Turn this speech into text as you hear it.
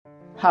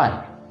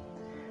Hi,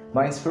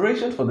 my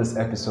inspiration for this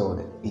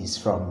episode is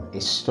from a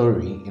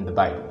story in the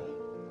Bible.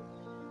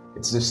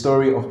 It's the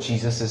story of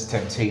Jesus'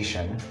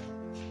 temptation,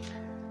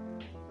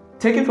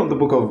 taken from the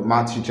book of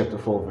Matthew chapter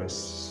 4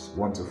 verse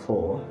 1 to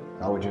 4.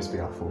 That will just be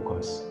our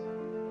focus.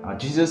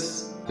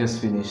 Jesus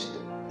just finished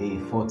a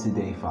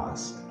 40-day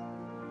fast,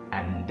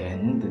 and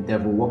then the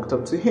devil walked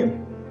up to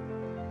him.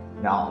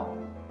 Now,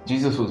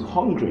 Jesus was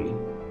hungry,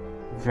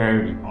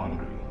 very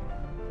hungry,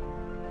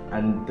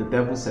 and the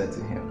devil said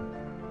to him,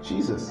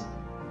 Jesus,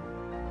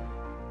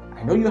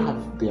 I know you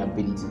have the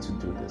ability to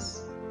do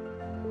this,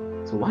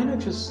 so why not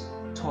just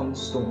turn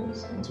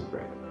stones into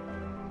bread?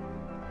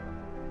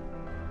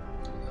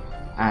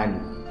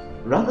 And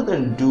rather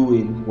than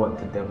doing what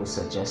the devil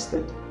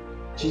suggested,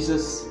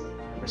 Jesus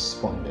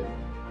responded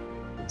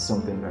with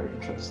something very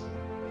interesting.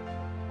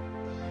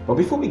 But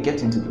before we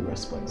get into the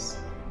response,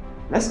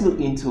 let's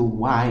look into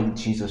why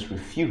Jesus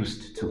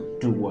refused to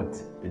do what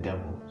the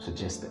devil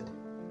suggested.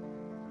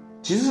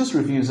 Jesus'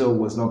 refusal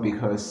was not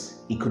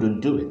because he couldn't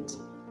do it.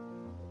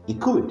 He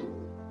could.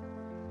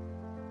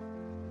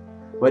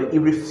 But he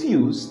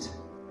refused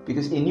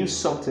because he knew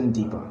something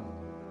deeper.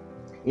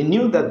 He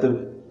knew that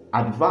the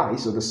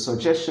advice or the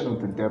suggestion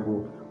of the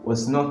devil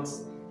was not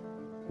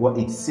what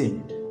it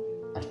seemed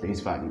at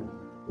face value.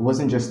 It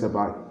wasn't just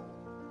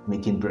about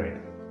making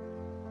bread.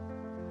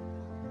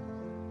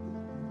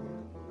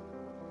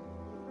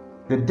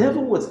 The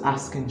devil was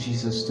asking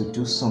Jesus to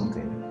do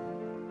something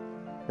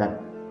that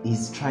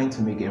he's trying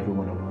to make every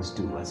one of us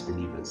do as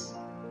believers.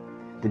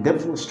 The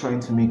devil was trying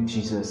to make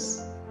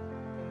Jesus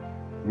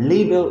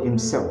label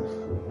himself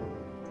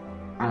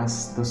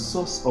as the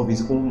source of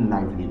his own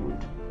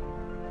livelihood,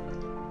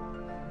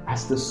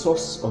 as the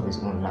source of his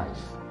own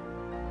life.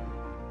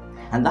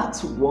 And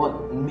that's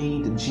what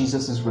made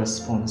Jesus'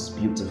 response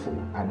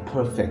beautiful and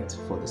perfect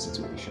for the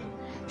situation.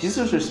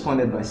 Jesus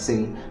responded by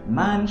saying,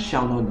 "Man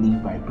shall not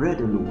live by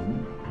bread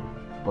alone,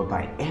 but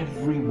by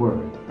every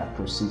word that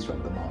proceeds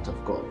from the mouth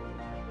of God."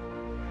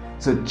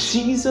 So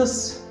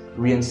Jesus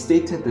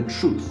reinstated the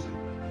truth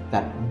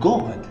that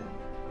God,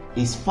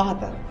 his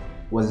Father,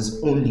 was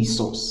his only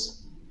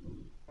source.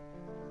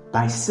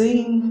 By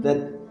saying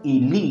that he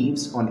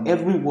lives on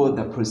every word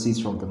that proceeds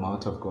from the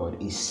mouth of God,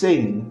 he's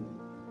saying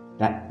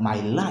that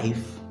my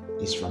life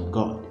is from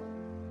God.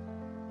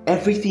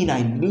 Everything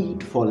I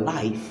need for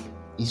life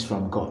is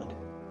from God.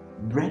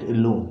 Bread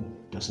alone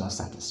does not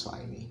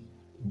satisfy me.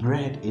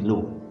 Bread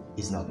alone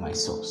is not my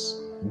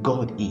source.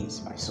 God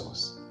is my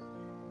source.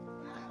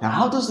 Now,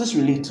 how does this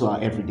relate to our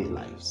everyday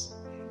lives?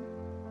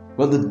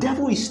 Well, the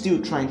devil is still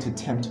trying to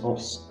tempt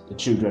us, the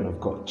children of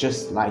God,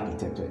 just like he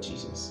tempted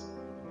Jesus.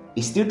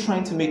 He's still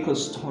trying to make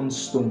us turn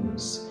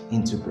stones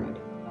into bread.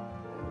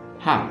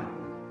 How?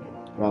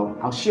 Well,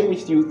 I'll share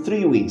with you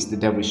 3 ways the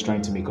devil is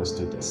trying to make us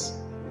do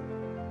this.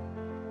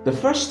 The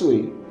first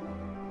way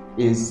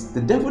is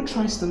the devil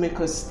tries to make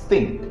us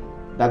think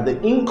that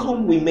the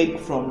income we make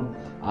from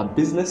our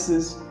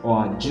businesses or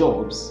our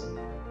jobs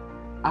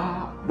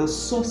are the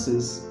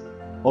sources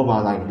of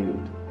our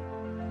livelihood.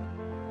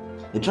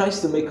 It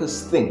tries to make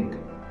us think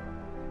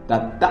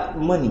that that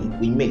money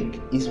we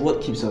make is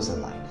what keeps us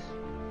alive.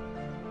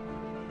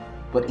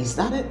 But is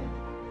that it?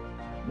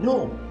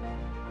 No,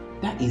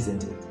 that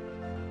isn't it.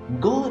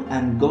 God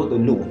and God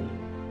alone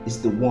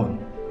is the one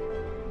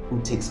who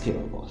takes care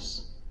of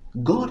us.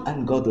 God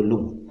and God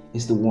alone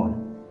is the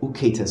one who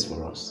caters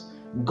for us.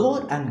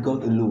 God and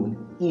God alone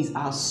is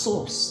our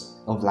source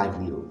of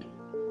livelihood.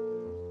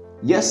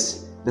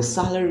 Yes, the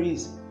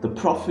salaries, the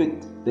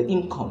profit, the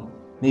income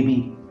may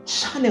be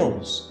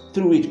channels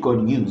through which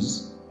God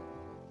uses,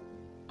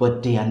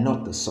 but they are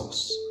not the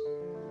source,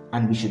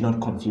 and we should not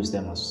confuse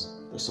them as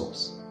the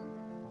source.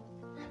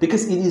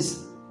 Because it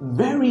is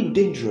very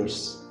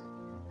dangerous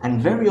and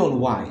very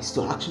unwise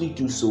to actually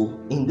do so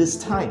in these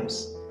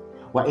times.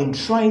 We're in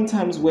trying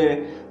times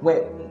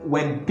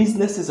when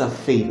businesses are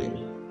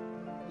failing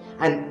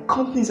and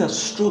companies are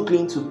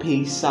struggling to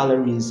pay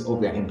salaries of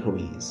their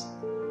employees.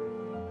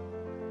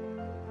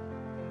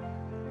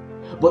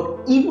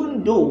 But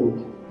even though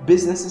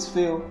businesses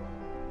fail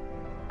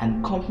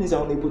and companies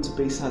are unable to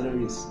pay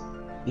salaries,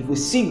 if we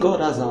see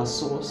God as our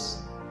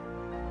source,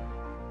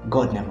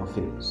 God never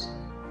fails.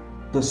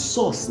 The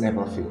source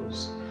never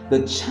fails.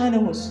 The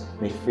channels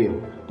may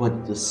fail,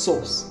 but the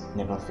source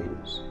never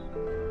fails.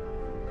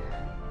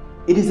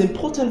 It is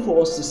important for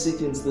us to see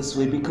things this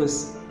way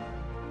because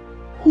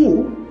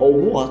who or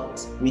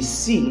what we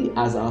see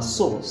as our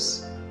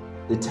source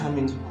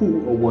determines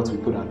who or what we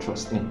put our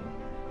trust in.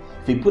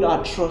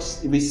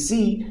 If we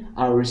see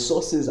our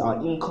resources,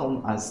 our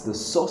income as the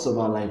source of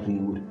our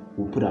livelihood,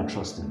 we'll put our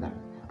trust in them.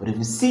 But if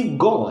we see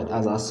God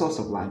as our source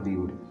of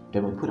livelihood,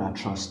 then we put our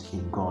trust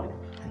in God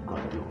and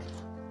God alone.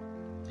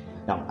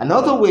 Now,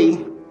 another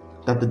way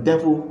that the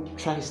devil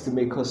tries to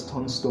make us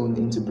turn stone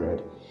into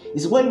bread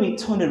is when we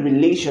turn a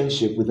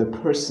relationship with a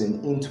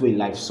person into a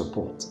life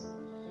support.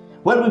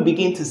 When we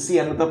begin to see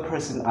another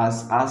person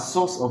as our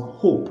source of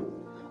hope,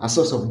 our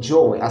source of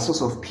joy, our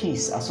source of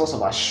peace, our source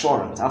of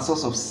assurance, our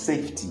source of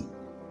safety,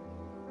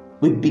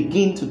 we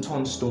begin to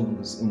turn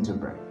stones into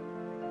bread.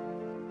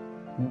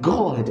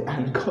 God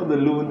and God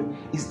alone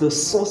is the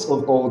source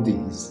of all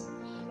these.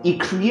 He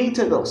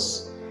created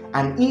us,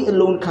 and He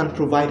alone can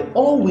provide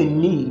all we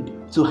need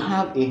to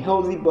have a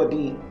healthy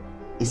body,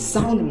 a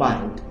sound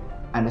mind,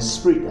 and a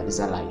spirit that is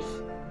alive.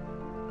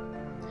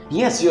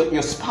 Yes,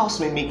 your spouse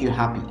may make you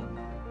happy.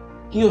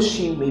 He or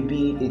she may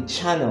be a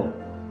channel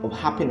of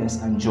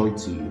happiness and joy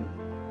to you.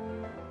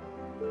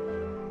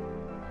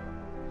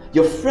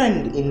 Your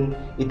friend in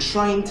a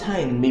trying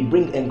time may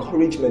bring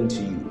encouragement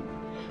to you.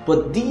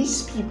 But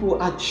these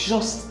people are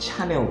just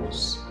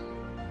channels.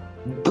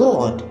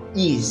 God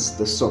is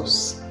the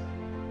source.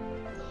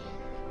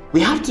 We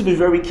have to be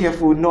very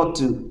careful not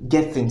to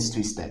get things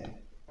twisted.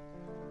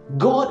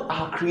 God,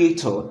 our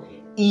Creator,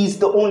 is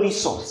the only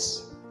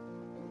source.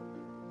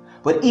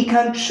 But He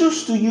can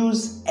choose to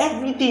use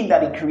everything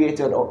that He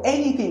created, or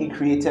anything He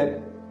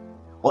created,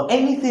 or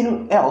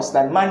anything else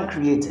that man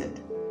created,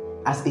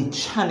 as a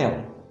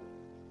channel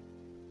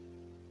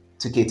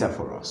to cater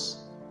for us.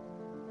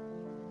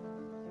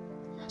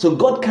 So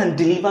God can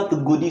deliver the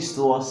goodies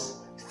to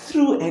us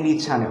through any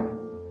channel.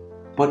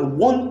 But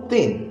one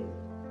thing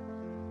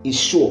is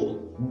sure: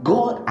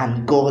 God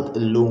and God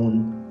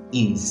alone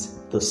is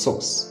the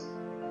source.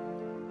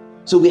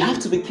 So we have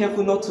to be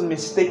careful not to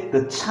mistake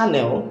the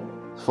channel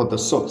for the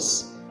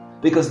source,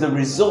 because the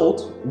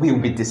result will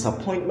be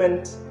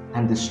disappointment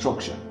and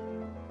destruction.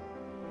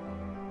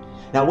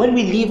 Now, when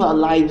we live our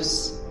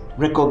lives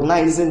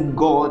recognizing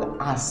God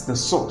as the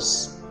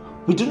source,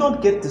 we do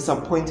not get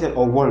disappointed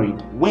or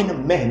worried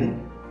when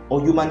men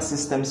or human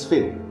systems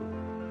fail.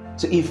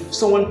 So if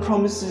someone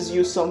promises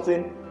you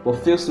something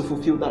but fails to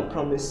fulfill that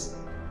promise,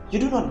 you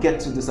do not get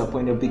too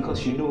disappointed,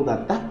 because you know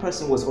that that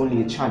person was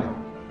only a channel.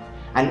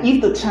 And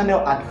if the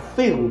channel had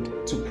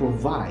failed to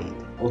provide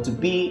or to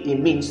be a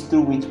means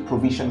through which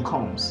provision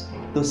comes,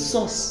 the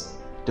source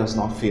does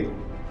not fail.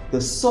 The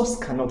source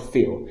cannot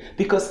fail,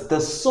 because the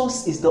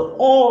source is the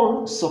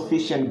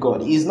all-sufficient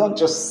God. He is not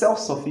just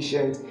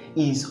self-sufficient,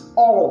 He is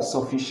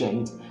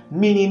all-sufficient,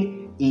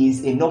 meaning He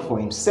is enough for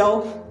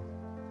Himself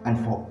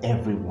and for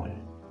everyone,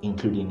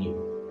 including you.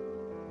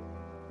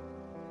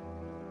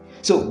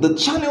 So the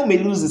channel may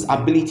lose its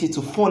ability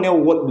to funnel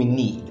what we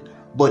need,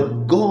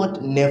 but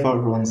God never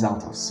runs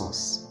out of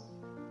source.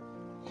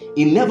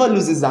 He never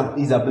loses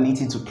His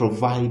ability to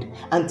provide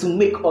and to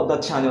make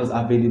other channels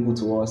available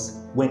to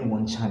us when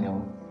one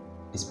channel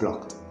is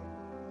blocked.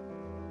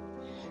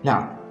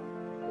 Now,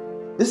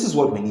 this is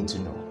what we need to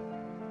know.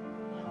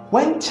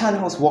 When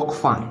channels work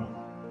fine,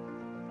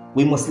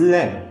 we must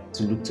learn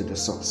to look to the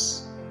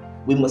source.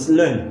 We must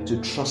learn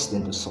to trust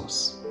in the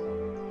source.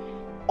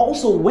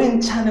 Also,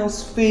 when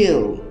channels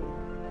fail,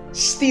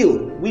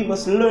 still we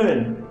must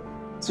learn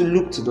to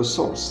look to the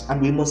source,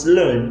 and we must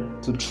learn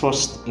to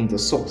trust in the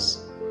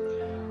source.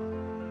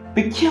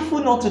 Be careful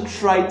not to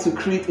try to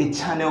create a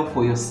channel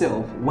for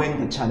yourself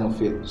when the channel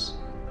fails.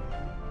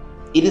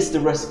 It is the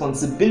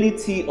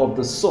responsibility of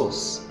the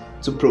source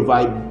to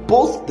provide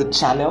both the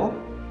channel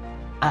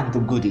and the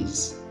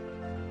goodies.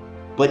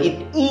 But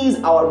it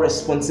is our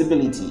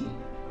responsibility,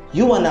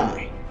 you and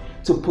I,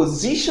 to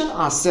position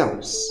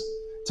ourselves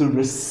to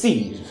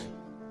receive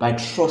by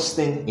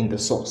trusting in the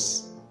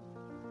source.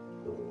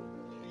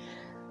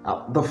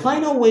 The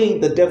final way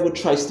the devil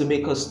tries to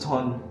make us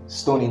turn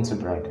stone into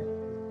bread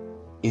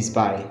is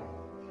by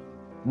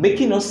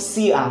making us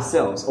see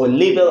ourselves or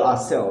label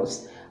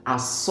ourselves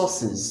as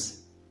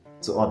sources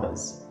to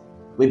others.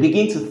 We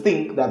begin to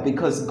think that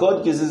because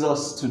God uses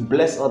us to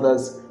bless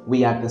others,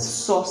 we are the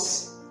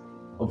source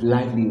of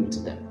livelihood to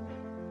them.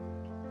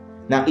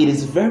 Now, it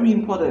is very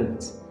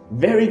important,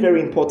 very,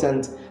 very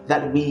important,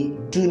 that we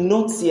do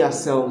not see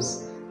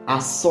ourselves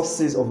as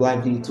sources of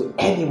livelihood to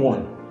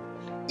anyone,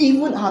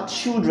 even our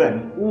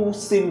children who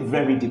seem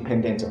very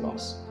dependent on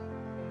us.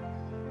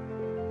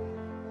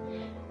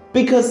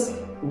 Because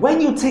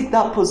when you take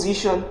that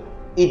position,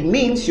 it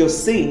means you're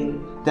saying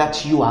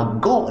that you are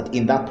God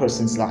in that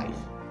person's life.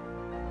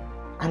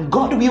 And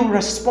God will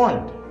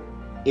respond.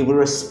 He will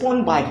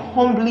respond by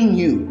humbling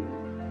you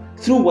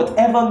through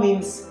whatever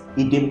means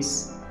He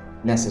deems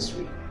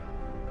necessary.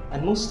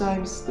 And most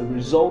times, the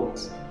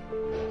result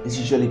is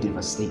usually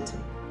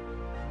devastating.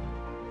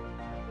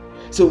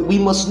 So we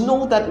must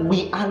know that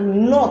we are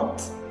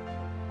not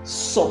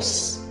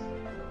source.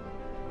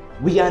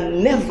 We are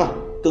never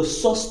the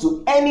source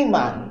to any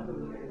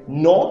man,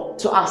 nor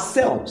to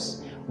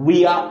ourselves.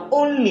 We are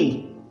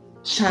only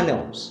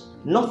channels,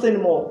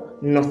 nothing more,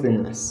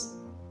 nothing less.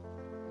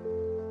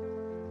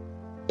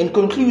 In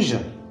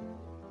conclusion,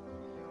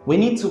 we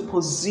need to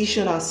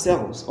position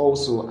ourselves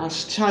also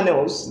as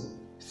channels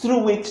through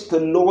which the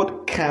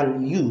Lord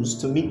can use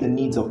to meet the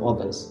needs of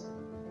others,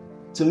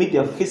 to meet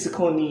their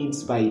physical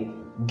needs by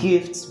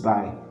gifts,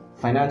 by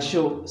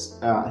financial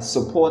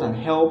support and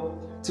help,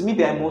 to meet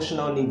their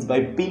emotional needs by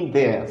being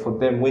there for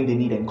them when they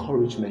need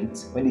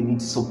encouragement, when they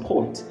need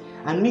support,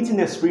 and meeting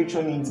their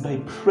spiritual needs by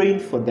praying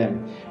for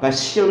them, by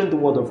sharing the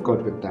word of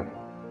God with them,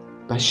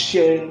 by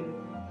sharing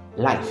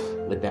life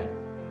with them.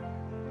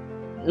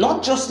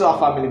 Not just to our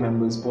family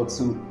members, but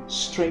to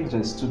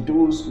strangers, to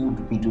those who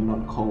we do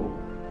not call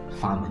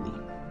family.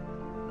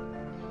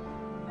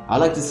 I'd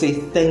like to say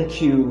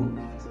thank you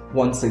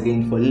once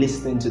again for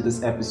listening to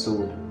this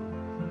episode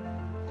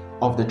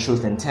of The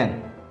Truth in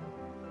 10.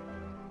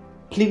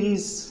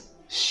 Please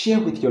share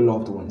with your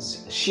loved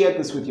ones. Share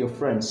this with your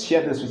friends.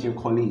 Share this with your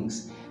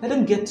colleagues. Let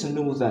them get to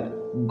know that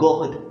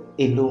God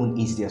alone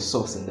is their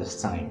source in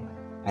this time,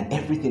 and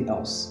everything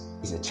else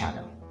is a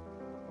channel.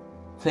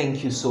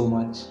 Thank you so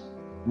much.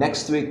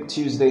 Next week,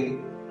 Tuesday,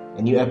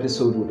 a new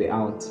episode will be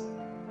out.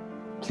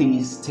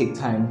 Please take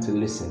time to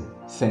listen.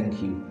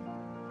 Thank you,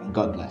 and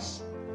God bless.